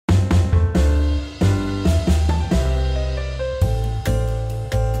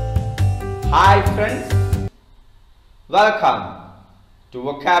Hi friends, welcome to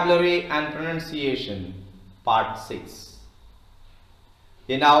Vocabulary and Pronunciation Part 6.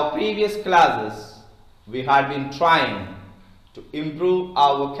 In our previous classes, we had been trying to improve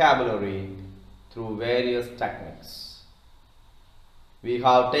our vocabulary through various techniques. We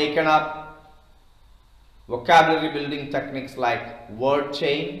have taken up vocabulary building techniques like word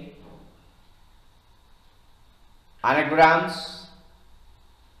chain, anagrams,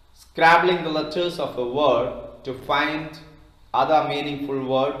 scrabbling the letters of a word to find other meaningful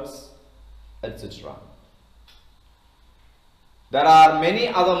words, etc. There are many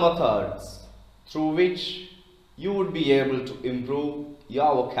other methods through which you would be able to improve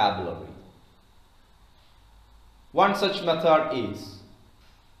your vocabulary. One such method is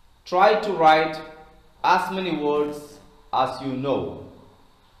try to write as many words as you know,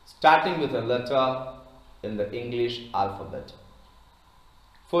 starting with a letter in the English alphabet.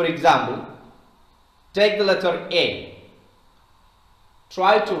 For example, take the letter A.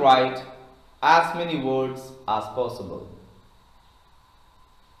 Try to write as many words as possible.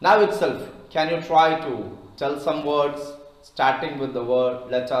 Now itself, can you try to tell some words starting with the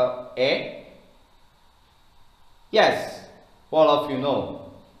word letter A? Yes, all of you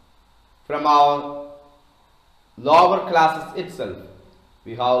know. From our lower classes itself,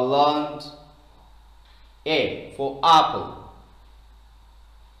 we have learned A for apple,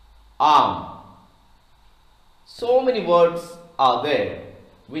 arm. So many words are there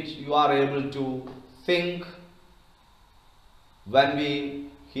which you are able to think when we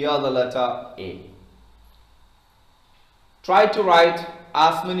hear the letter A. Try to write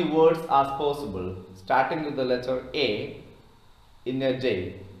as many words as possible starting with the letter A in a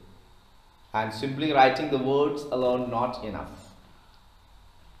day, and simply writing the words alone not enough.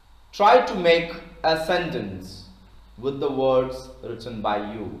 Try to make a sentence with the words written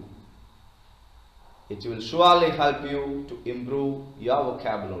by you. It will surely help you to improve your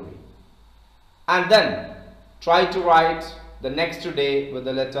vocabulary. And then try to write the next day with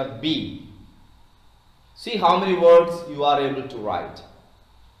the letter B. See how many words you are able to write.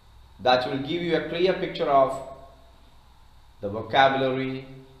 That will give you a clear picture of the vocabulary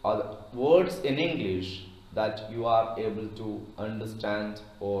or the words in English that you are able to understand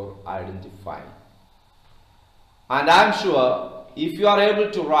or identify. And I am sure if you are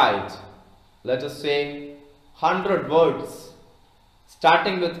able to write, let us say 100 words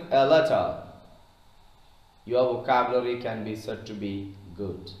starting with a letter, your vocabulary can be said to be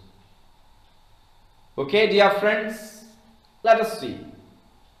good. Okay, dear friends, let us see.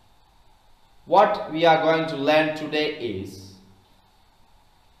 What we are going to learn today is,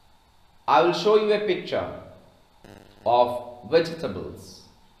 I will show you a picture of vegetables.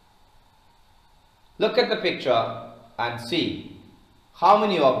 Look at the picture and see how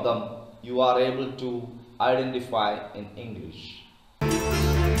many of them you are able to identify in English.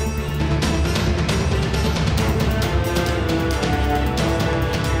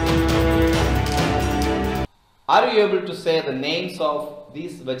 Are you able to say the names of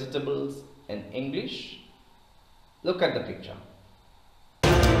these vegetables in English? Look at the picture.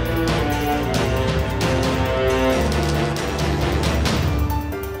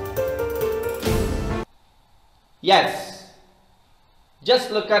 Yes,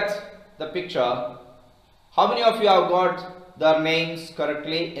 just look at the picture. How many of you have got their names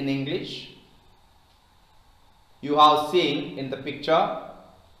correctly in English? You have seen in the picture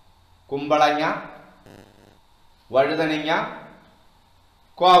Kumbalanga, Vadudananga,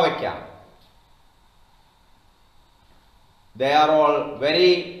 Kovakya. They are all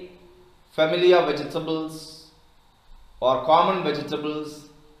very familiar vegetables or common vegetables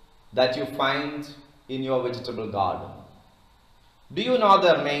that you find in your vegetable garden. Do you know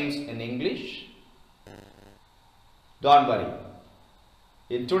their names in English? Don't worry.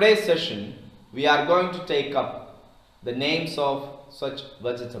 In today's session, we are going to take up the names of such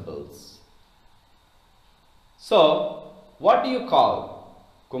vegetables. So, what do you call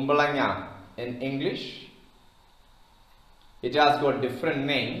Kumbalanga in English? It has got different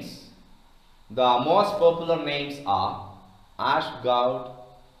names. The most popular names are ash gourd,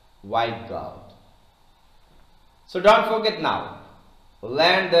 white gourd. So don't forget now.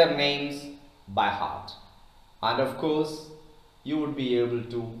 Learn their names by heart, and of course you would be able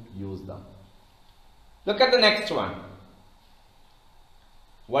to use them. Look at the next one.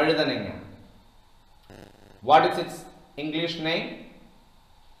 Vadudananga. What is its English name?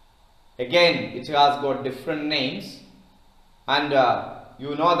 Again, it has got different names, and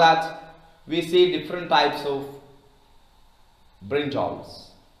you know that we see different types of brinjals.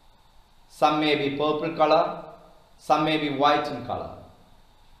 Some may be purple color, some may be white in color.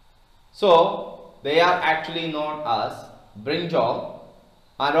 So they are actually known as brinjal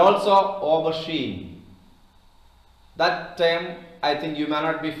and also aubergine. That term I think you may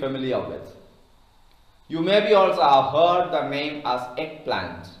not be familiar with. You maybe also have heard the name as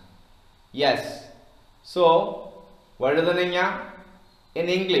eggplant. Yes. So vazhudananga in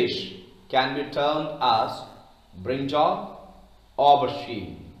English can be termed as brinjal,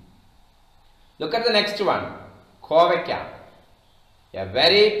 aubergine. Look at the next one, kovekka. A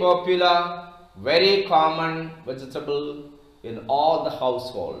very popular, very common vegetable in all the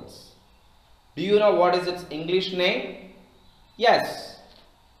households. Do you know what is its English name? Yes,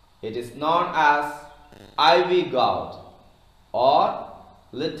 it is known as ivy gourd or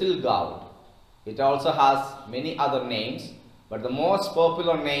little gourd. It also has many other names, but the most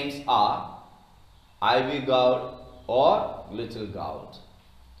popular names are ivy gourd or little gourd.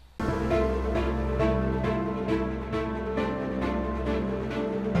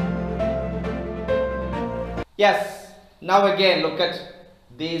 Yes, now again look at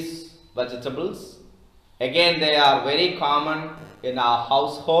these vegetables. Again they are very common in our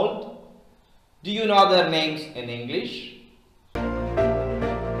household. Do you know their names in English?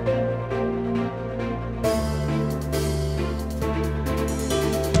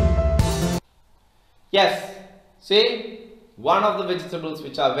 Yes, see, one of the vegetables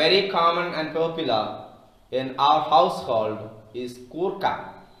which are very common and popular in our household is kurka.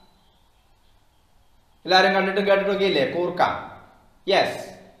 എല്ലാവരും കണ്ടിട്ടും കേട്ടിട്ടൊക്കെ ഇല്ലേ കൂർക്ക? Yes.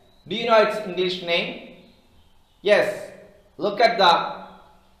 Do you know its English name? Yes. Look at the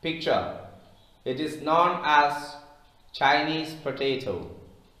picture. It is known as Chinese potato.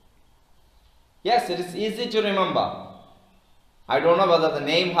 Yes, it is easy to remember. I don't know whether the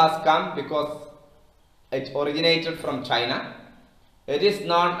name has come because it originated from China. It is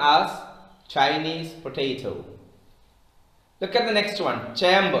known as Chinese potato. Look at the next one,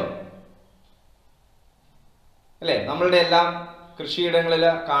 ചേമ്പ്. അല്ലേ, നമ്മളുടെ എല്ലാം കൃഷിയിടങ്ങളിൽ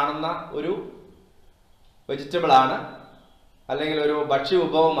കാണുന്ന ഒരു vegetable ആണ്, അല്ലെങ്കിൽ ഒരു ഭക്ഷ്യ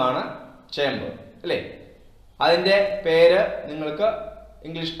വിഭവമാണ് ചേമ്പ് അല്ലേ? അതിൻ്റെ പേര് നിങ്ങൾക്ക്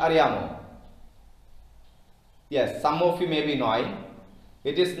ഇംഗ്ലീഷ് അറിയാമോ? Yes, some of you may be knowing.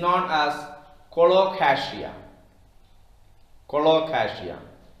 It is known as colocasia. Colocasia.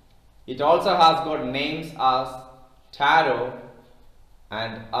 It also has got names as taro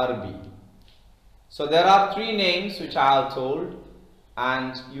and arbi. So there are three names which I have told,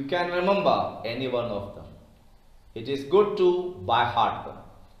 and you can remember any one of them. It is good to by heart them.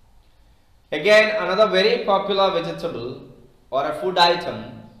 Again, another very popular vegetable or a food item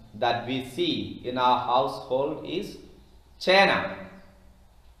that we see in our household is chena.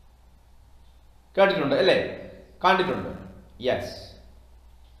 കേട്ടിട്ടുണ്ട് അല്ലേ? കണ്ടിട്ടുണ്ട്? Yes.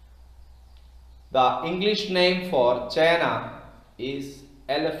 The English name for chena is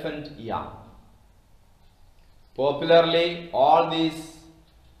elephant yam. Popularly, all these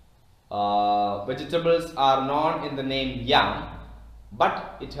vegetables are known in the name yam, but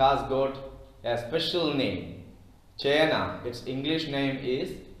it has got a special name, chena. Its English name is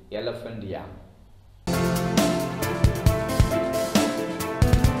elephant yam.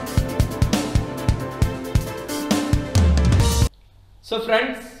 So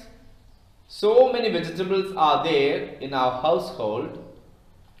friends, so many vegetables are there in our household,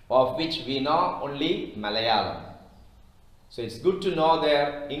 of which we know only Malayalam. So it's good to know their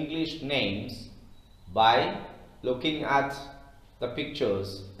English names by looking at the pictures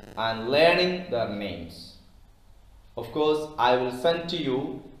and learning their names. Of course, I will send to you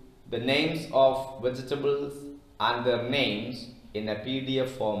the names of vegetables and their names in a PDF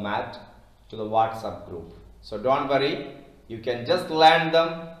format to the WhatsApp group. So don't worry, you can just learn them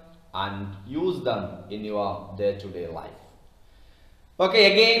and use them in your day-to-day life. Okay,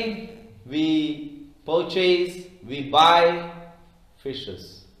 again we purchase, we buy fishes,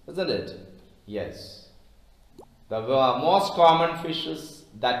 isn't it? Yes. The most common fishes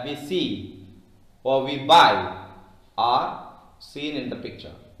that we see or we buy are seen in the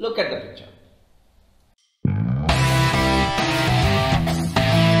picture. Look at the picture.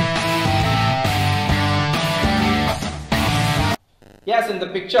 Yes, in the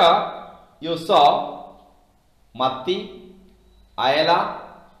picture you saw matti, ayala,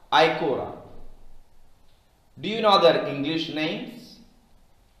 aikura. Do you know their English names?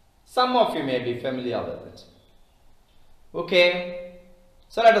 Some of you may be familiar with it. Okay,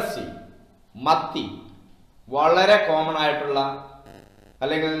 so let us see. Matti, വളരെ common ആയിട്ടുള്ള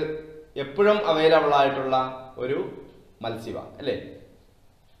അല്ലെങ്കിൽ എപ്പോഴും available ആയിട്ടുള്ള ഒരു മത്സ്യമാണ് അല്ലേ?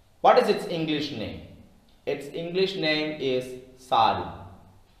 What is its English name? Its English name is sardine.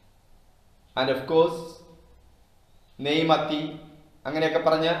 And of course, നെയ്മത്തി, അങ്ങനെയൊക്കെ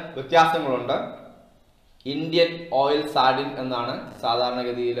പറഞ്ഞ് വ്യത്യാസങ്ങളുണ്ട്. ഇന്ത്യൻ ഓയിൽ സാർഡിൻ എന്നാണ്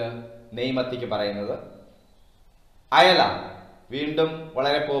സാധാരണഗതിയിൽ നെയ്മത്തിക്ക് പറയുന്നത്. അയല വീണ്ടും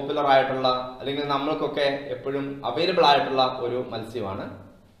വളരെ പോപ്പുലർ ആയിട്ടുള്ള അല്ലെങ്കിൽ നമ്മൾക്കൊക്കെ എപ്പോഴും അവൈലബിൾ ആയിട്ടുള്ള ഒരു മത്സ്യമാണ്.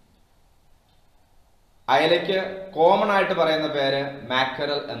 അയലയ്ക്ക് കോമൺ ആയിട്ട് പറയുന്ന പേര്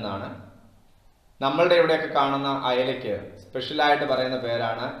മാക്കറൽ എന്നാണ്. നമ്മളുടെ ഇവിടെയൊക്കെ കാണുന്ന അയലയ്ക്ക് സ്പെഷ്യലായിട്ട് പറയുന്ന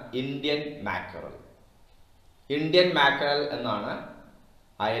പേരാണ് ഇന്ത്യൻ മാക്കറൽ. ഇന്ത്യൻ മാക്കറൽ എന്നാണ്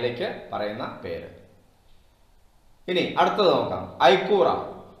അയലയ്ക്ക് പറയുന്ന പേര്. ഇനി അടുത്തത് നോക്കാം, ഐക്കൂറ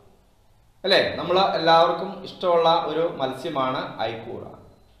അല്ലേ, നമ്മൾ എല്ലാവർക്കും ഇഷ്ടമുള്ള ഒരു മത്സ്യമാണ് ഐക്കൂറ.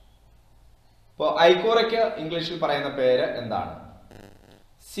 അപ്പോൾ ഐക്കൂറയ്ക്ക് ഇംഗ്ലീഷിൽ പറയുന്ന പേര് എന്താണ്?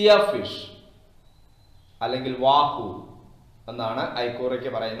 സിയർ ഫിഷ് അല്ലെങ്കിൽ വാഹു എന്നാണ് ഐക്കൂറയ്ക്ക്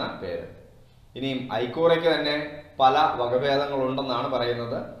പറയുന്ന പേര്. ഇനിയും ഐക്കൂറയ്ക്ക് തന്നെ പല വകഭേദങ്ങളുണ്ടെന്നാണ്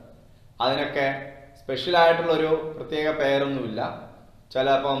പറയുന്നത്. അതിനൊക്കെ സ്പെഷ്യലായിട്ടുള്ളൊരു പ്രത്യേക പേരൊന്നുമില്ല.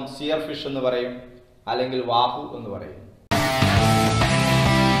 ചിലപ്പം സിയർ ഫിഷ് എന്ന് പറയും, അല്ലെങ്കിൽ വാഹു എന്ന് പറയും.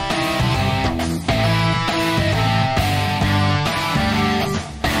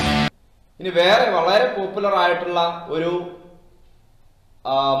 ഇനി വേറെ വളരെ പോപ്പുലർ ആയിട്ടുള്ള ഒരു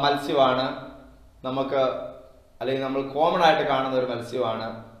മത്സ്യമാണ് നമുക്ക്, അല്ലെങ്കിൽ നമ്മൾ കോമൺ ആയിട്ട് കാണുന്ന ഒരു മത്സ്യമാണ്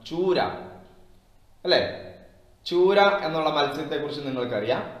ചൂര അല്ലേ. ചൂര എന്നുള്ള മത്സ്യത്തെ കുറിച്ച്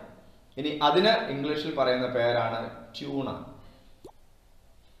നിങ്ങൾക്കറിയാം. ഇനി അതിന് ഇംഗ്ലീഷിൽ പറയുന്ന പേരാണ് ട്യൂണ.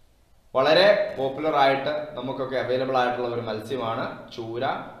 വളരെ പോപ്പുലർ ആയിട്ട് നമുക്കൊക്കെ അവൈലബിൾ ആയിട്ടുള്ള ഒരു മത്സ്യമാണ് ചൂര.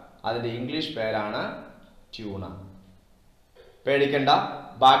 അതിന്റെ ഇംഗ്ലീഷ് പേരാണ് ട്യൂണ. പേടിക്കണ്ട,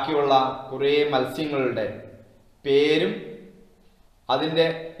 ബാക്കിയുള്ള കുറേ മത്സ്യങ്ങളുടെ പേരും അതിൻ്റെ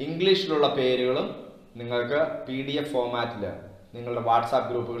ഇംഗ്ലീഷിലുള്ള പേരുകളും നിങ്ങൾക്ക് PDF ഫോമാറ്റിൽ നിങ്ങളുടെ വാട്സാപ്പ്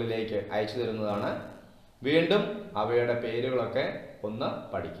ഗ്രൂപ്പുകളിലേക്ക് അയച്ചു തരുന്നതാണ്. വീണ്ടും അവയുടെ പേരുകളൊക്കെ ഒന്ന്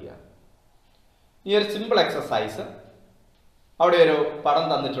പഠിക്കുക. ഈ ഒരു സിമ്പിൾ എക്സസൈസ്, അവിടെ ഒരു പടം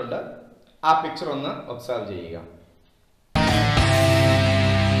തന്നിട്ടുണ്ട്, ആ പിക്ചർ ഒന്ന് ഒബ്സർവ് ചെയ്യുക.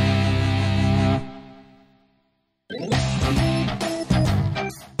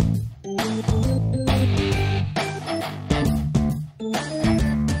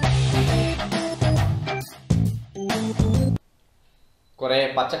 കുറെ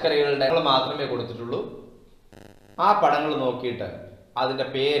പച്ചക്കറികളുടെ മാത്രമേ കൊടുത്തിട്ടുള്ളൂ. ആ പടങ്ങൾ നോക്കിയിട്ട് അതിന്റെ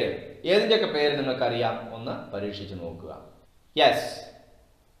പേര്, ഏതിൻ്റെയൊക്കെ പേര് നിങ്ങൾക്കറിയാം ഒന്ന് പരീക്ഷിച്ച് നോക്കുക. Yes,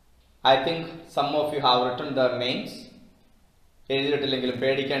 I think some of you have written there names. എഴുതിയിട്ടില്ലെങ്കിലും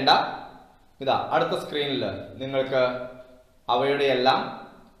പേടിക്കേണ്ട, ഇതാ അടുത്ത സ്ക്രീനിൽ നിങ്ങൾക്ക് അവയുടെ എല്ലാം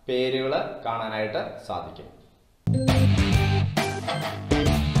പേരുകൾ കാണാനായിട്ട് സാധിക്കും.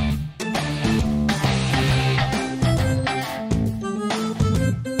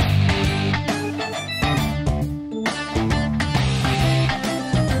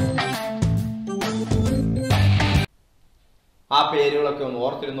 ആ പേരുകളൊക്കെ ഒന്ന്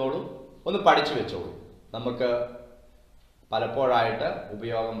ഓർത്തിരുന്നോളൂ, ഒന്ന് പഠിച്ചു വെച്ചോളൂ. നമുക്ക് പലപ്പോഴായിട്ട്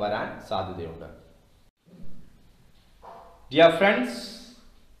ഉപയോഗം വരാൻ സാധ്യതയുണ്ട്. Dear friends,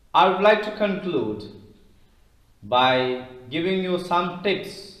 I would like to conclude by giving you some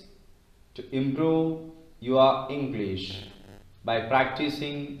tips to improve your English by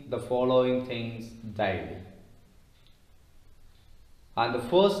practicing the following things daily. And the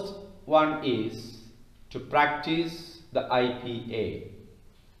first one is to practice the IPA,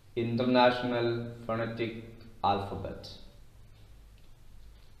 International Phonetic Alphabet.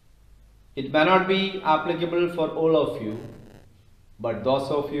 It may not be applicable for all of you, but those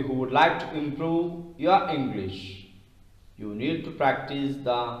of you who would like to improve your English, you need to practice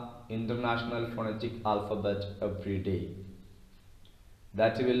the International Phonetic Alphabet every day.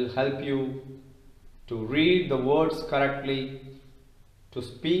 That will help you to read the words correctly, to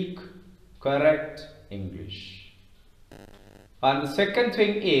speak correct English. And the second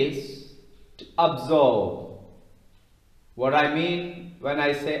thing is to absorb. What I mean when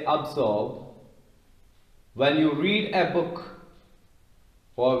I say absorb, when you read a book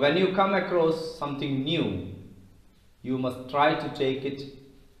or when you come across something new, you must try to take it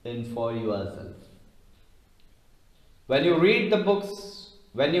in for yourself. When you read the books,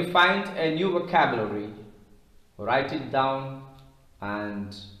 when you find a new vocabulary, write it down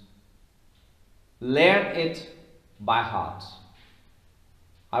and learn it by heart.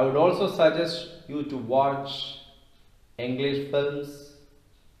 I would also suggest you to watch English films,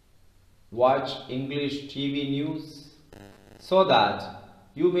 watch English TV news, so that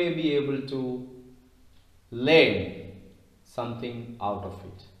you may be able to learn something out of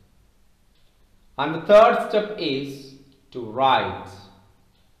it. And the third step is to write.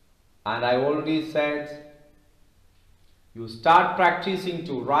 And I already said, you start practicing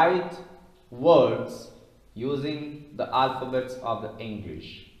to write words using the alphabets of the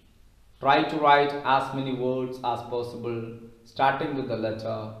English. Try to write as many words as possible starting with the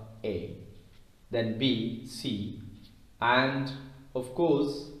letter A, then B, C, and of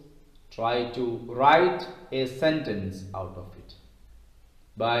course try to write a sentence out of it.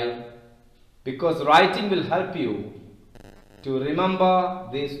 Because writing will help you to remember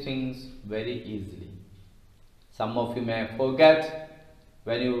these things very easily. Some of you may forget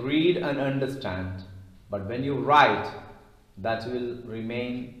when you read and understand, but when you write, that will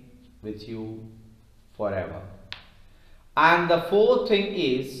remain with you forever. And the fourth thing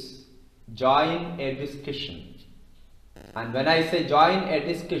is join a discussion. And when I say join a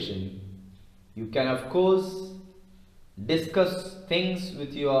discussion, you can of course discuss things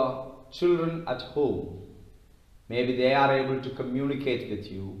with your children at home. Maybe they are able to communicate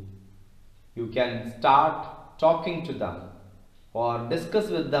with you. You can start talking to them or discuss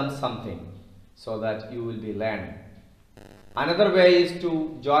with them something so that you will be learning. Another way is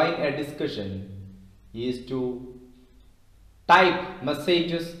to join a discussion is to type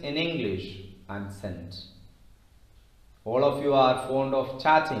messages in English and send. All of you are fond of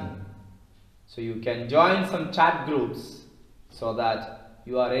chatting, so you can join some chat groups so that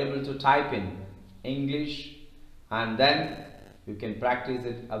you are able to type in English and then you can practice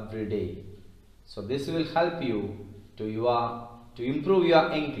it every day. So this will help you to improve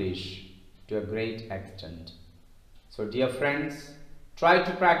your English to a great extent. So dear friends, try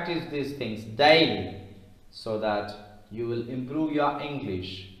to practice these things daily so that you will improve your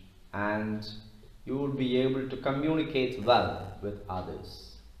English and you will be able to communicate well with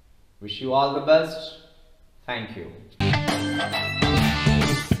others. Wish you all the best. Thank you.